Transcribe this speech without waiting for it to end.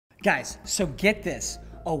Guys, so get this.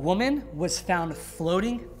 A woman was found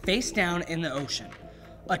floating face down in the ocean.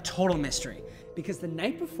 A total mystery. Because the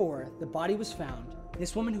night before the body was found,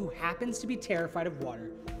 this woman who happens to be terrified of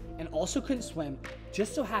water and also couldn't swim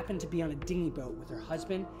just so happened to be on a dinghy boat with her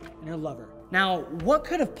husband and her lover. Now, what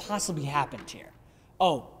could have possibly happened here?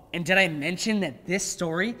 Oh, and did I mention that this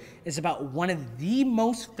story is about one of the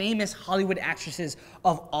most famous Hollywood actresses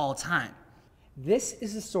of all time? This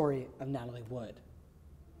is the story of Natalie Wood.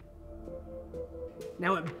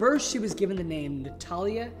 Now, at birth, she was given the name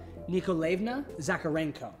Natalia Nikolaevna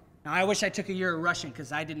Zakharenko. Now, I wish I took a year of Russian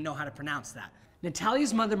because I didn't know how to pronounce that.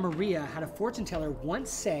 Natalia's mother, Maria, had a fortune teller once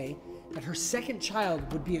say that her second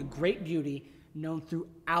child would be a great beauty known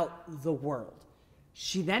throughout the world.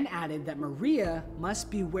 She then added that Maria must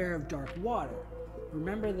beware of dark water.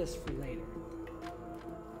 Remember this for later.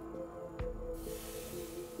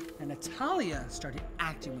 And Natalia started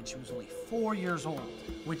acting when she was only 4 years old,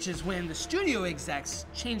 which is when the studio execs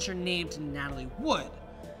changed her name to Natalie Wood.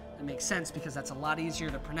 That makes sense because that's a lot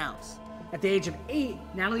easier to pronounce. At the age of 8,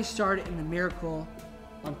 Natalie starred in The Miracle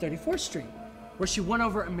on 34th Street, where she won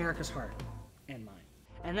over America's heart and mind.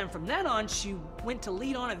 And then from then on, she went to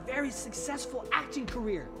lead on a very successful acting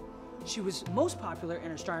career. She was most popular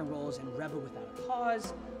in her starring roles in Rebel Without a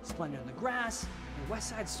Cause, Splendor in the Grass, and West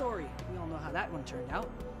Side Story. We all know how that one turned out.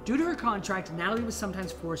 Due to her contract, Natalie was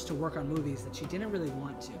sometimes forced to work on movies that she didn't really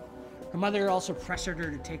want to. Her mother also pressured her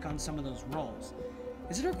to take on some of those roles.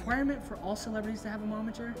 Is it a requirement for all celebrities to have a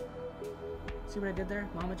momager? See what I did there?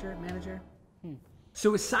 Momager, manager?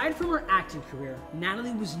 So aside from her acting career,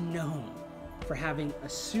 Natalie was known for having a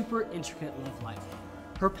super intricate love life.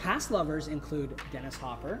 Her past lovers include Dennis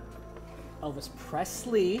Hopper, Elvis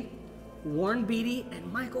Presley, Warren Beatty,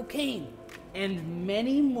 and Michael Caine, and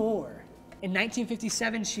many more. In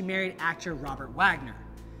 1957, she married actor Robert Wagner.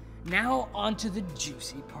 Now onto the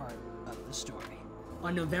juicy part of the story.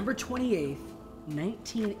 On November 28th,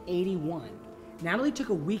 1981, Natalie took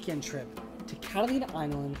a weekend trip to Catalina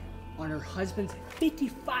Island on her husband's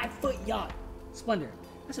 55-foot yacht, Splendor.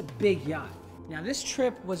 That's a big yacht. Now this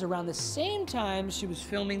trip was around the same time she was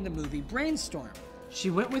filming the movie Brainstorm. She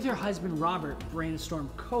went with her husband Robert, Brainstorm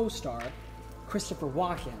co-star, Christopher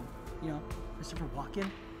Walken, Christopher Walken,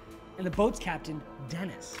 and the boat's captain,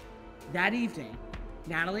 Dennis. That evening,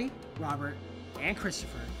 Natalie, Robert, and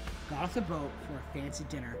Christopher got off the boat for a fancy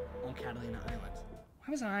dinner on Catalina Island. Why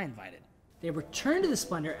wasn't I invited? They returned to the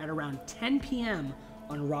Splendor at around 10 p.m.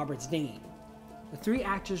 on Robert's dinghy. The three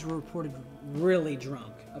actors were reported really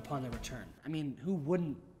drunk upon their return. I mean, who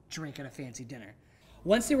wouldn't drink at a fancy dinner?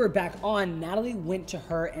 Once they were back on, Natalie went to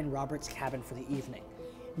her and Robert's cabin for the evening.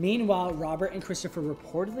 Meanwhile, Robert and Christopher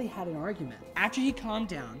reportedly had an argument. After he calmed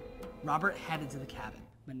down, Robert headed to the cabin,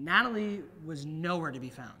 but Natalie was nowhere to be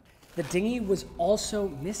found. The dinghy was also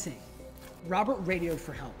missing. Robert radioed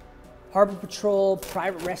for help. Harbor Patrol,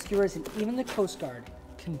 private rescuers, and even the Coast Guard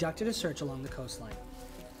conducted a search along the coastline.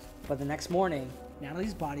 But the next morning,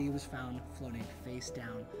 Natalie's body was found floating face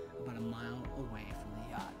down about a mile away from the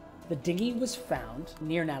yacht. The dinghy was found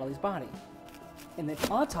near Natalie's body. In the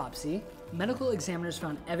autopsy, medical examiners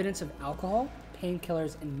found evidence of alcohol,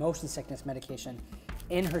 painkillers, and motion sickness medication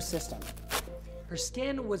in her system. Her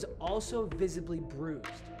skin was also visibly bruised.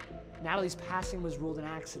 Natalie's passing was ruled an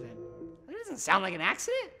accident. That doesn't sound like an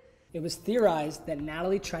accident. It was theorized that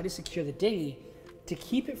Natalie tried to secure the dinghy to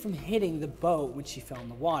keep it from hitting the boat when she fell in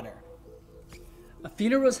the water. A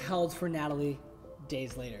funeral was held for Natalie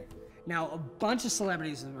days later. Now, a bunch of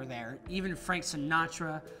celebrities were there, even Frank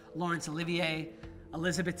Sinatra, Laurence Olivier,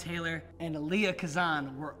 Elizabeth Taylor, and Elia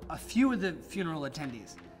Kazan were a few of the funeral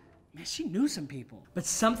attendees. Man, she knew some people. But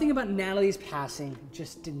something about Natalie's passing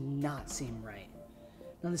just did not seem right.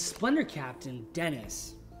 Now, the Splendor captain,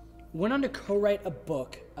 Dennis, went on to co-write a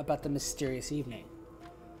book about the mysterious evening.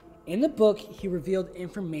 In the book, he revealed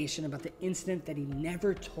information about the incident that he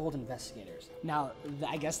never told investigators. Now,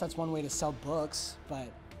 I guess that's one way to sell books, but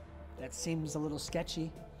that seems a little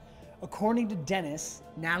sketchy. According to Dennis,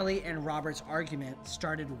 Natalie and Robert's argument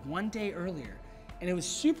started one day earlier, and it was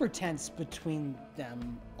super tense between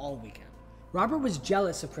them all weekend. Robert was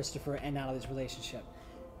jealous of Christopher and Natalie's relationship.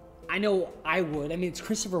 I know I would. I mean, it's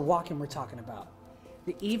Christopher Walken we're talking about.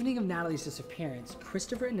 The evening of Natalie's disappearance,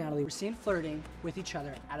 Christopher and Natalie were seen flirting with each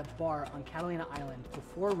other at a bar on Catalina Island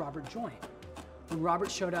before Robert joined. When Robert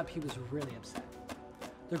showed up, he was really upset.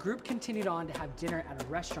 The group continued on to have dinner at a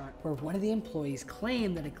restaurant where one of the employees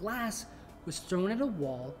claimed that a glass was thrown at a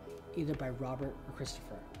wall either by Robert or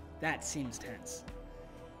Christopher. That seems tense.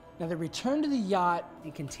 Now they returned to the yacht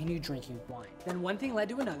and continued drinking wine. Then one thing led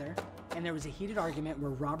to another, and there was a heated argument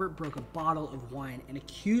where Robert broke a bottle of wine and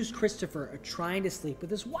accused Christopher of trying to sleep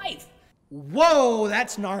with his wife. Whoa,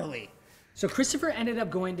 that's gnarly. So Christopher ended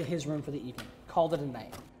up going to his room for the evening, called it a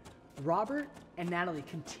night. Robert and Natalie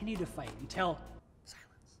continued to fight until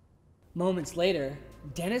silence. Moments later,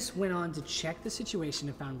 Dennis went on to check the situation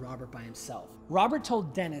and found Robert by himself. Robert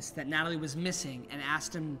told Dennis that Natalie was missing and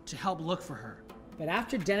asked him to help look for her. But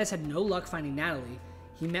after Dennis had no luck finding Natalie,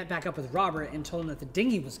 he met back up with Robert and told him that the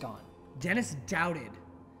dinghy was gone. Dennis doubted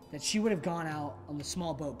that she would have gone out on the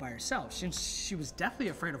small boat by herself, since she was deathly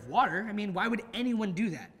afraid of water. I mean, why would anyone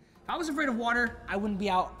do that? If I was afraid of water, I wouldn't be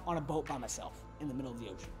out on a boat by myself in the middle of the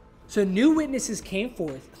ocean. So new witnesses came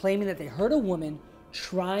forth claiming that they heard a woman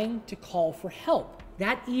trying to call for help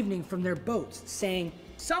that evening from their boats, saying,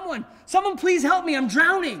 someone please help me, I'm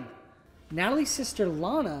drowning. Natalie's sister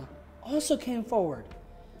Lana also came forward.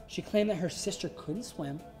 She claimed that her sister couldn't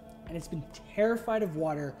swim and has been terrified of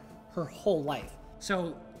water her whole life.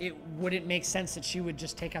 So it wouldn't make sense that she would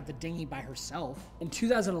just take out the dinghy by herself. In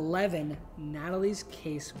 2011, Natalie's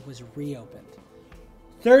case was reopened.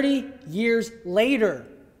 30 years later.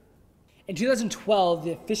 In 2012,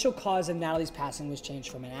 the official cause of Natalie's passing was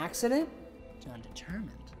changed from an accident to undetermined.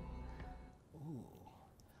 Ooh.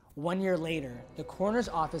 1 year later, the coroner's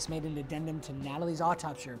office made an addendum to Natalie's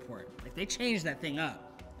autopsy report. Like, they changed that thing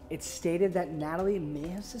up. It stated that Natalie may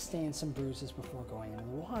have sustained some bruises before going into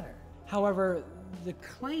the water. However, the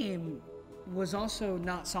claim was also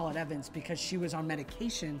not solid evidence because she was on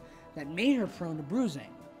medication that made her prone to bruising.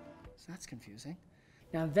 So that's confusing.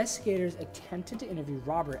 Now, investigators attempted to interview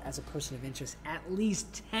Robert as a person of interest at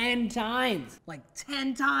least 10 times. Like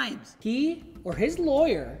 10 times. He or his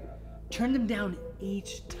lawyer turned them down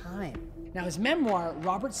each time. Now, his memoir,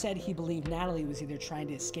 Robert said he believed Natalie was either trying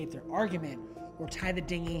to escape their argument or tie the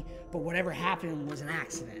dinghy, but whatever happened was an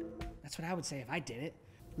accident. That's what I would say if I did it.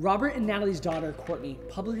 Robert and Natalie's daughter, Courtney,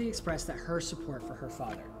 publicly expressed that her support for her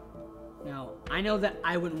father. Now, I know that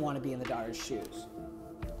I wouldn't want to be in the daughter's shoes.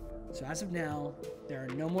 So as of now, there are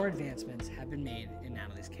no more advancements have been made in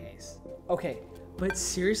Natalie's case. Okay, but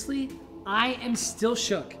seriously, I am still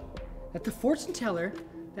shook that the fortune teller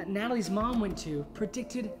that Natalie's mom went to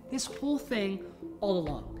predicted this whole thing all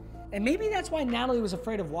along. And maybe that's why Natalie was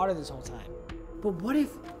afraid of water this whole time. But what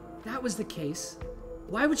if that was the case?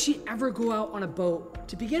 Why would she ever go out on a boat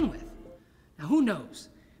to begin with? Now, who knows?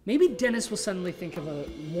 Maybe Dennis will suddenly think of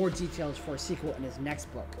more details for a sequel in his next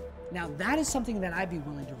book. Now, that is something that I'd be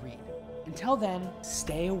willing to read. Until then,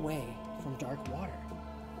 stay away from dark water.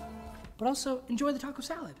 But also, enjoy the taco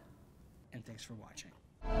salad. And thanks for watching.